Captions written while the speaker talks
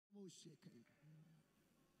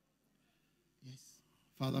Yes.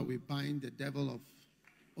 Father, we bind the devil of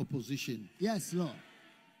opposition. Yes, Lord.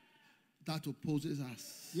 That opposes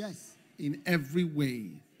us. Yes. In every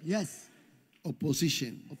way. Yes.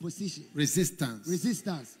 Opposition. Opposition. Resistance.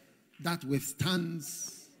 Resistance. That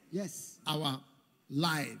withstands. Yes. Our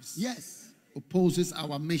lives. Yes. Opposes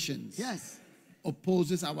our missions. Yes.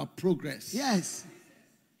 Opposes our progress. Yes.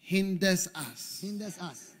 Hinders us. Hinders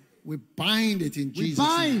us. We bind it in Jesus'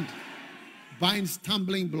 name. Bind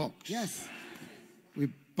stumbling blocks. Yes. We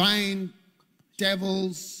bind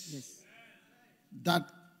devils, yes, that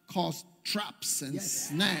cause traps and yes,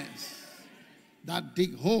 snares, that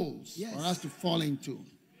dig holes, yes, for us to fall into.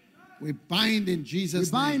 We bind in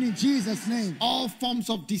Jesus' name. We bind in Jesus' name. All forms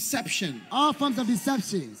of deception. All forms of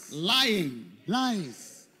deceptions. Lying.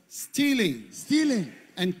 Lies. Stealing. Stealing.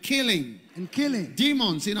 And killing. And killing.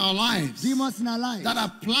 Demons in our lives. Demons in our lives. That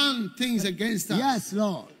have planned things against us. Yes,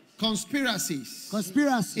 Lord. Conspiracies.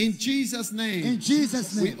 Conspiracies. In Jesus' name. In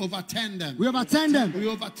Jesus' name. We overturn them. We overturn them. We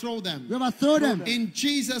overthrow them. We overthrow them. In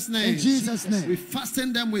Jesus' name. In Jesus' name. We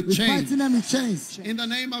fasten them with we chains. fasten them with chains. In the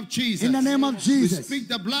name of Jesus. In the name of Jesus. We speak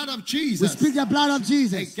the blood of Jesus. We speak the blood of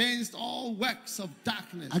Jesus. Against all works of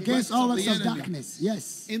darkness. Against all works of darkness.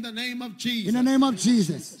 Yes. In the name of Jesus. In the name of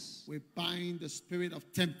Jesus. We bind the spirit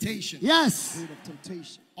of temptation. Yes. Spirit of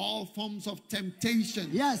temptation. All forms of temptation.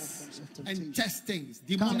 Yes. And testings.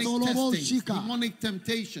 Demonic testings. Demonic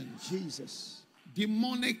temptations. Jesus.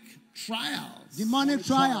 Demonic trials. Demonic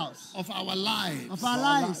trials. Of our lives. Of our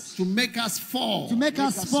lives. To make us fall. To make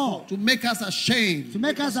us fall. To make us ashamed. To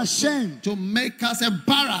make us ashamed. To make us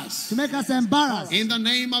embarrassed. To make us embarrassed. In the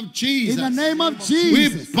name of Jesus. In the name of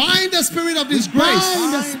Jesus. We bind the spirit of disgrace. We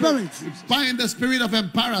bind the spirit. We bind the spirit of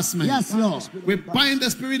embarrassment. Yes, Lord. We bind the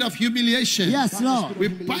spirit of humiliation. Yes, Lord. We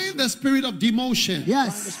bind the spirit of demotion.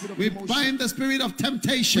 Yes. We bind the spirit of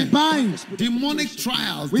temptation. We bind demonic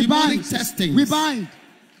trials. We demonic bind. testings. We bind.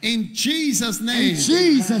 In Jesus' name. In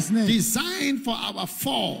Jesus' name. Designed for our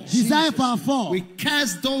fall. Designed for our fall. We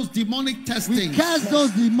curse those demonic testings. We curse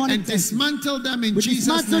those demonic and dismantle them in we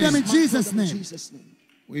Jesus' dismantle name. them in Jesus' name.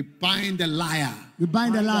 We bind the liar. We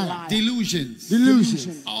bind the liar. Delusions.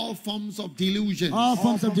 Delusions. All forms of delusions. All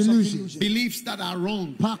forms of delusions. Beliefs that are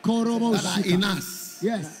wrong. That are in us.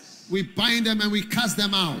 Yes. We bind them and we cast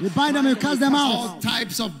them out. We bind them and we cast them out. All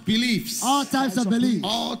types of beliefs. All types of beliefs.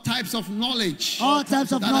 All types of knowledge. All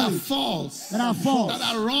types of knowledge. That are false. That are false.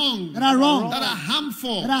 That are wrong. That are wrong. That are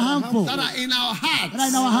harmful. That are harmful. That are in our hearts. That are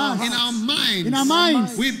in our hearts. In our minds. In our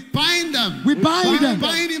minds. We bind them. We bind them. We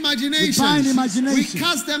bind imaginations. We bind imagination. We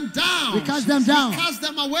cast them down. We cast them down. We cast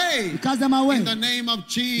them away. We cast them away. In the name of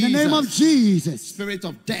Jesus. In the name of Jesus. Spirit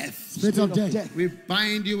of death. Spirit of death. We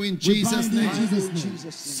bind you in Jesus' name. In Jesus'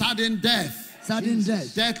 name. Sudden death. Sudden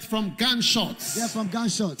death. Death from gunshots. Death from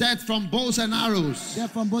gunshots. Death from bows and arrows.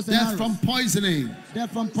 Death from bows and death arrows. from poisoning.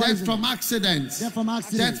 Death from poisoning. Death from accidents. Death from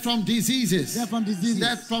accidents. Death from diseases. Death from diseases.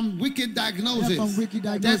 Death from wicked diagnosis. Death from wicked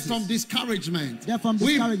diagnosis. Death from discouragement. Death from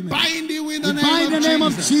discouragement. We bind you in the name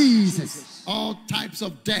of Jesus. All types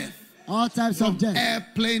of death. All types from of death.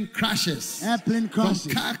 Airplane crashes. Airplane crashes.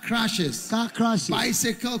 From car crashes. Car crashes.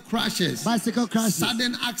 Bicycle crashes. Bicycle crashes.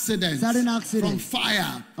 Sudden accidents. Sudden accidents. From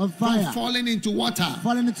fire. Of fire. From falling into water.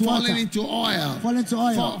 Falling into falling water. into oil. Falling into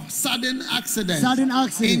oil. For sudden accidents. Sudden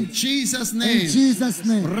accidents. In Jesus' name. In Jesus'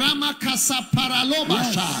 name. Ramakasa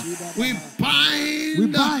paralobasha. Yes. We bind. We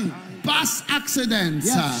bind. Bus accidents.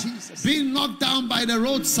 Yes. Being knocked down by the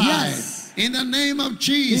roadside. Yes. In the name of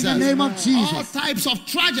Jesus. In the name of Jesus. All types of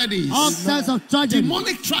tragedies. All types of tragedies.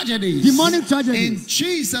 Demonic tragedies. Demonic tragedies. In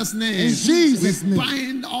Jesus' name. In Jesus' name. We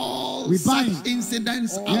bind all we such bind.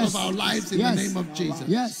 incidents out of our lives in the name of Jesus.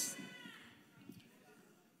 Yes.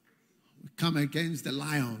 We come against the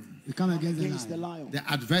lion. We come against the lion. The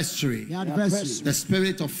adversary. The adversary. The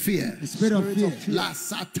spirit of fear. The spirit of fear. La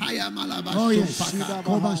sataya Oh yes.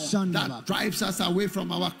 That drives us away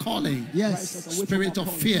from our calling. Yes. Spirit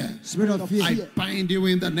of fear. Spirit of fear. I bind you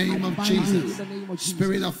in the name of Jesus.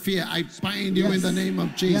 Spirit of fear. I bind you in the name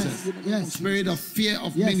of Jesus. Yes. Spirit of fear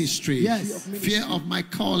of Yes. ministry. Yes. Fear of my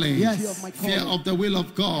calling. Yes. Fear of the will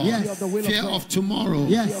of God. Yes. Fear of tomorrow.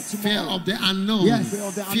 Yes. Fear of the unknown. Yes.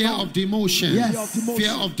 Fear of demotion. Yes.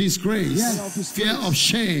 Fear of disgrace. Yes. Fear of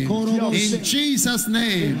shame. In Jesus'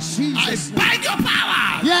 name, I bind your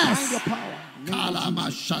power. Yes.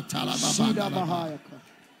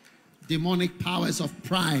 demonic powers of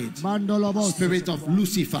pride, Mandoloboso. spirit of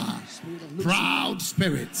Lucifer, proud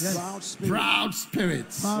spirits, Yes. proud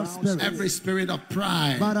spirits, Proud spirit. every spirit of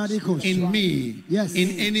pride Baradikos. in me, Yes. in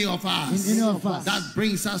any of us, In any of us. that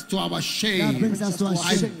brings us to our That shame. brings us to our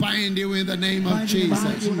I shame. bind you in the name of Bind you in the name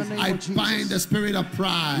Jesus. of Jesus. I bind the spirit of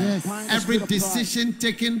pride. Yes. Every decision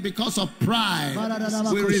taken because of pride,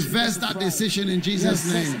 we reverse that decision in Jesus'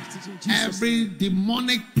 Yes. name. Every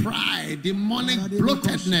demonic pride, demonic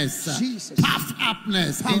bloatedness, Jesus. puffed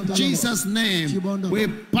upness, in Jesus' name, we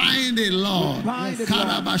bind it, Lord. bind it, Lord.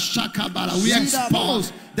 Karabashakabara. We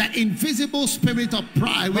expose the invisible spirit of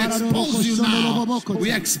pride. We expose you now.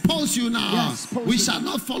 We expose you now. Yes. We shall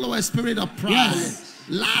not follow a spirit of pride. Yes.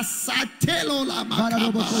 La satelo la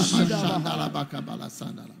makabala mashandala bakabala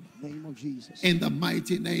sandala. Name of Jesus. In the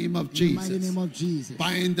mighty name of In the mighty Jesus. name of Jesus.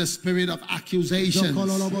 Bind the spirit of accusation,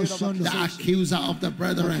 the accuser of the Accuse of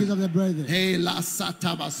brethren. the brethren. Hey, la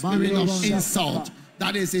sataba, spirit of insult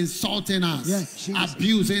that is insulting us, Yes.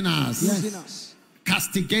 abusing us, Yes. Using us.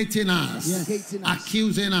 castigating us, Yes.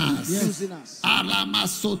 accusing us, Yes. Using us.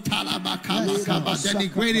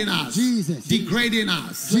 denigrating us, Jesus. degrading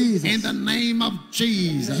us. Jesus. In the name of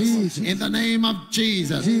Jesus. Jesus. In the name of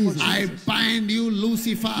Jesus. Jesus. I bind you,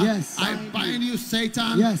 Lucifer. Yes. I bind you,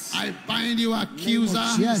 Satan. Yes. I bind you, accuser.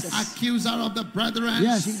 Yes. Accuser of the brethren.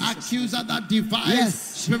 Yes. Accuser that divides. Yes.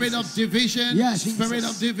 Spirit of division. Yes. Spirit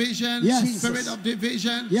of division. Yes. Spirit of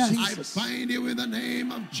division. Yes. I bind you in the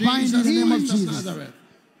name of Bind Jesus in the name of Christ of Jesus. Nazareth.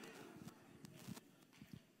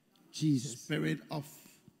 Jesus. Spirit of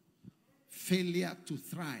failure to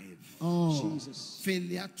thrive, Oh. Jesus.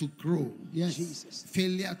 failure to grow, Yes. Jesus.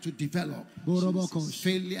 failure to develop, Borobokos.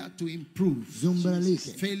 failure to improve,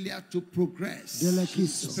 Zumbralike. failure to progress,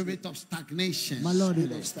 Delekiso. spirit of stagnation,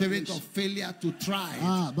 Malodile. spirit of failure to thrive,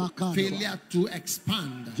 Ah, Bakado. failure to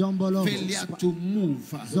expand, Jombologos. failure to move,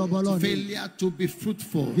 Zoboloni. failure to be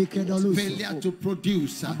fruitful, Vikedoluso. failure to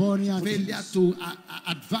produce, Aboniatis. failure to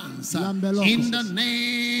advance. Lambelokos. In the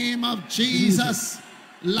name of Jesus.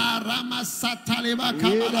 La Rama Sataliba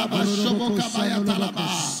Kabalaba Shoboka Bayatalaba.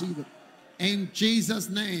 Receive it. In Jesus'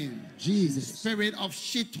 name. Jesus. Spirit of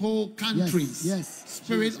shithole countries. Yes.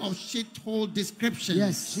 Spirit of shithole descriptions.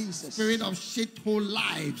 Yes. Jesus. Spirit of shithole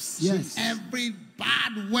lives. Yes. Every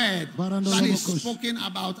bad word Barando that is Lobokos. spoken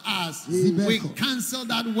about us, Zibeko. we cancel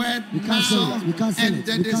that word We cancel now. it. We cancel And it.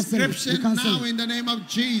 the We cancel it. description We cancel now it. in the name of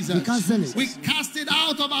Jesus. We cancel it. We cast it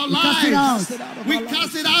out of our We cast it lives. out. We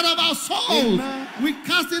cast it out of our souls. Amen. We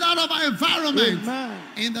cast it out of our environment. Amen.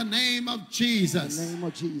 In the name of In Jesus. the name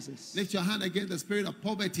of Jesus. Lift your hand against the spirit of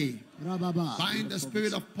poverty. Rababa. Bind the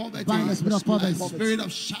spirit of poverty. Bind the spirit of poverty. Spirit of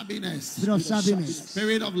shabbiness. Spirit of shabbiness.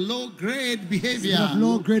 Spirit of low grade behavior. Spirit of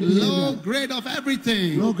low grade behavior. Low grade of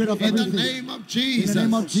everything. Low grade of in everything. the name of Jesus. In the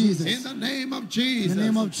name of Jesus. In the name of Jesus. In the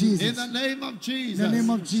name of Jesus. In the name of Jesus. In the name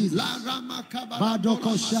of Jesus. La Rama Kabala Badoko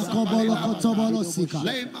Bola Shakobolo Masabala Kotobolo Sika.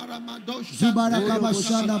 Le Maramadosh Zubara Shantele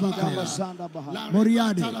Kabashanda Bola Bakaya. Sanda Baha. La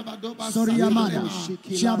Moriade. Talabadoba Soriamada. Sabalema.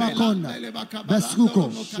 Chiabakonda. Belabele Beskuko.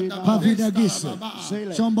 Bakabala Pavida Desta Giso. Baba.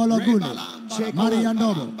 Chombologundo.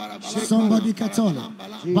 Mariandobo. Somebody Katola.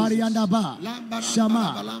 Bariandaba.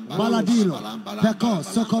 Shama. Baladilo. Peko.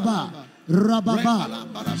 Sokoba. Rababa.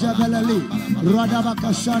 Jebeleli.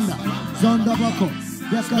 Radabaka Shanda. Zondoboko.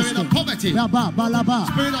 Spirit of poverty. Baba. Balaba.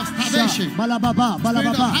 Spirit of starvation. Balababa. Balababa. Spirit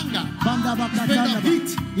of hunger. Bandabaka Spirit of Shanda.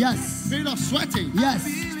 heat. Yes. Spirit of sweating. Yes.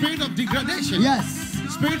 Spirit of degradation. Yes.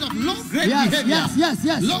 Spirit of low grade Yes, behavior. yes, yes,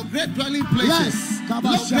 yes. Low grade dwelling places. Yes. Low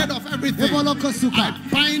Kabasha. grade of everything. Ebolokosuka. I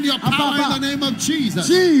bind your power Ababa. in the name of Jesus.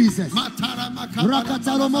 Jesus. Matara makabala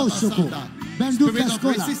Rakataro Moshoko. balabasanda. Benduka Spirit of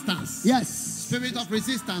Skola. resistance. Yes. Spirit of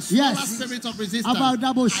resistance. Yes. Smaller spirit of resistance. About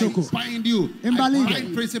double shoko. I bind you. Imbaliga. I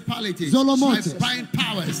bind principalities. Zolomote. I bind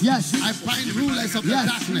powers. Yes. I bind rulers of Yes.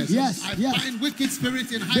 the darkness. Yes. I Yes. bind wicked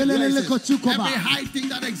spirits in high Delelele places. kochukoba. Every high thing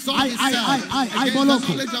that exalts I, itself I, against boloko. the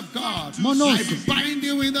knowledge of God. Monoso. I bind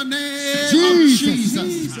you in the name Jesus. of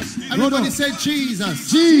Jesus. Everybody Rodo. say Jesus.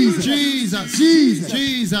 Jesus. Jesus.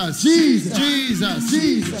 Jesus. Jesus. Jesus. Jesus.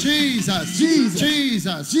 Jesus. Jesus. Jesus.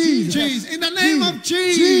 Jesus. Jesus. Jesus. In the name of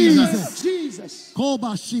Jesus. Jesus. Jesus.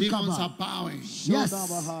 Koba Demons are Shikaba. bowing.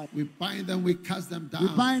 Yes. We bind them, we cast them down. We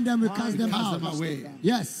bind them, we cast them cast out. them away.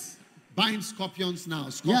 Yes. Bind scorpions now.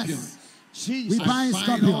 Scorpions. Yes. Jesus. We bind All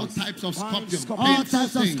scorpions. types of Bind scorpions. scorpions. All Painful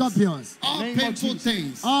types of things. scorpions. All Name of painful Jesus.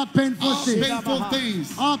 things. All painful All things. painful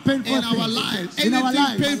things. All painful In our things. lives. In our Anything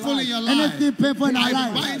lives. painful in your life. Anything painful in our I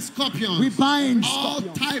lives. bind scorpions. We bind all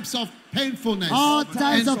types of painfulness. All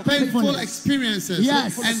types And of painful painfulness. experiences.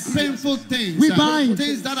 Yes. And painful things. We bind.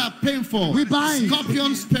 Things that are painful. We bind.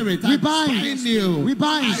 Scorpion spirit. We I bind. bind you. We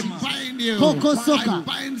bind. I bind you. Koko I soka.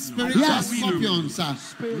 bind spiritual Yes. scorpions.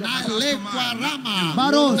 Nalekwarama.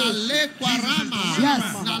 Baros. Nalekwarama. Yes.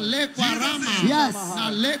 Nalekwarama. Yes.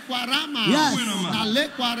 Nalekwarama. Yes.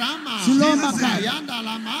 Nalekwarama. Shilomaka. Ayanda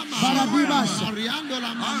la mama. Baradibash. Ariando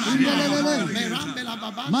la mama. Indelelele. Merambe la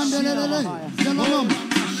baba. Mandelelele. Zelolom.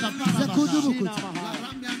 Zekudubukutu.